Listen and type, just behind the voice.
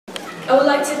I would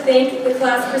like to thank the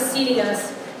class preceding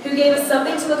us, who gave us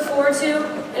something to look forward to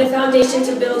and a foundation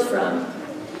to build from.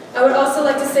 I would also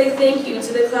like to say thank you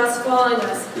to the class following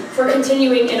us for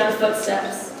continuing in our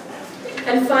footsteps.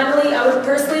 And finally, I would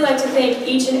personally like to thank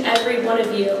each and every one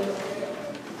of you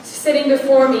sitting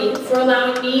before me for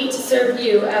allowing me to serve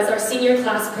you as our senior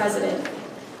class president.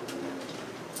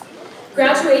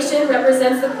 Graduation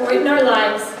represents the point in our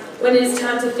lives when it is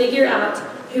time to figure out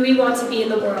who we want to be in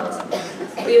the world.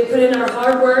 We have put in our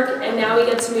hard work, and now we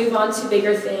get to move on to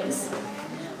bigger things.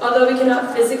 Although we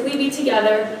cannot physically be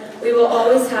together, we will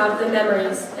always have the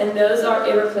memories, and those are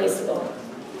irreplaceable.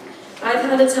 I've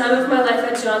had the time of my life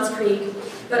at Johns Creek,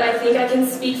 but I think I can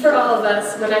speak for all of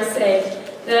us when I say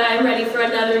that I am ready for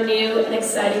another new and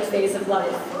exciting phase of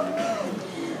life.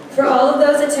 For all of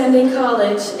those attending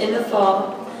college in the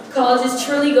fall, college is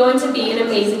truly going to be an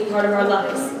amazing part of our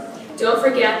lives. Don't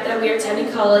forget that we are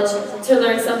attending college to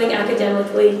learn something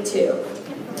academically too.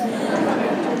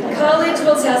 College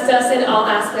will test us in all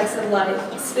aspects of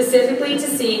life, specifically to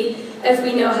see if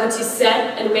we know how to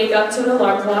set and wake up to an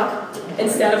alarm clock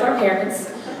instead of our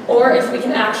parents, or if we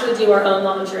can actually do our own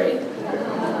laundry.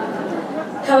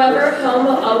 However, home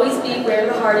will always be where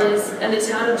the heart is, and the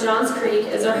town of Johns Creek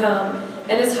is our home,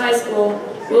 and this high school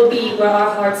will be where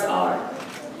our hearts are.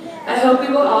 I hope we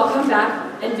will all come back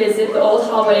and visit the old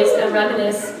hallways and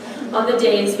reminisce on the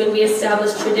days when we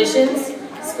established traditions,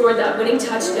 scored that winning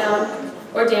touchdown,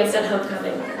 or danced at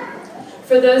homecoming.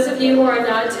 For those of you who are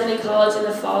not attending college in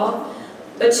the fall,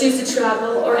 but choose to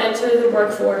travel or enter the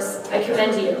workforce, I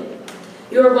commend you.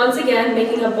 You are once again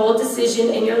making a bold decision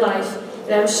in your life,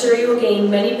 and I'm sure you will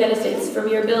gain many benefits from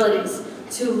your abilities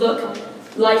to look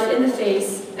life in the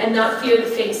face and not fear the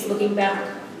face looking back.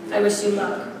 I wish you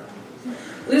luck.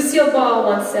 Lucille Ball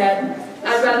once said,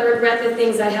 "I'd rather regret the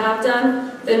things I have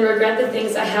done than regret the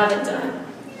things I haven't done."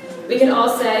 We can all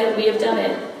say we have done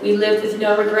it. We lived with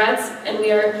no regrets, and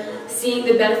we are seeing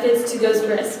the benefits to those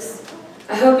risks.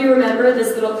 I hope you remember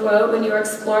this little quote when you are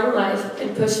exploring life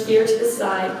and push fear to the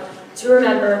side, to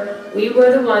remember we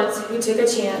were the ones who took a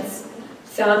chance,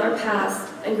 found our paths,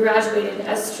 and graduated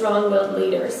as strong-willed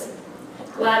leaders.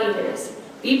 Gladiators,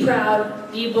 be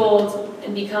proud, be bold,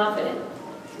 and be confident.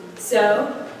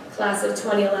 So, class of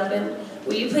 2011,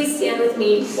 will you please stand with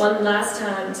me one last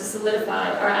time to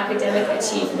solidify our academic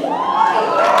achievement?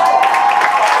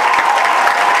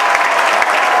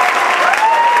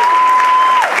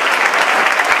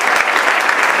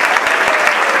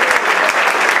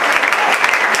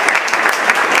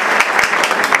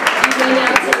 You may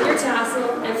now take your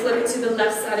tassel and flip it to the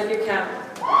left side of your cap.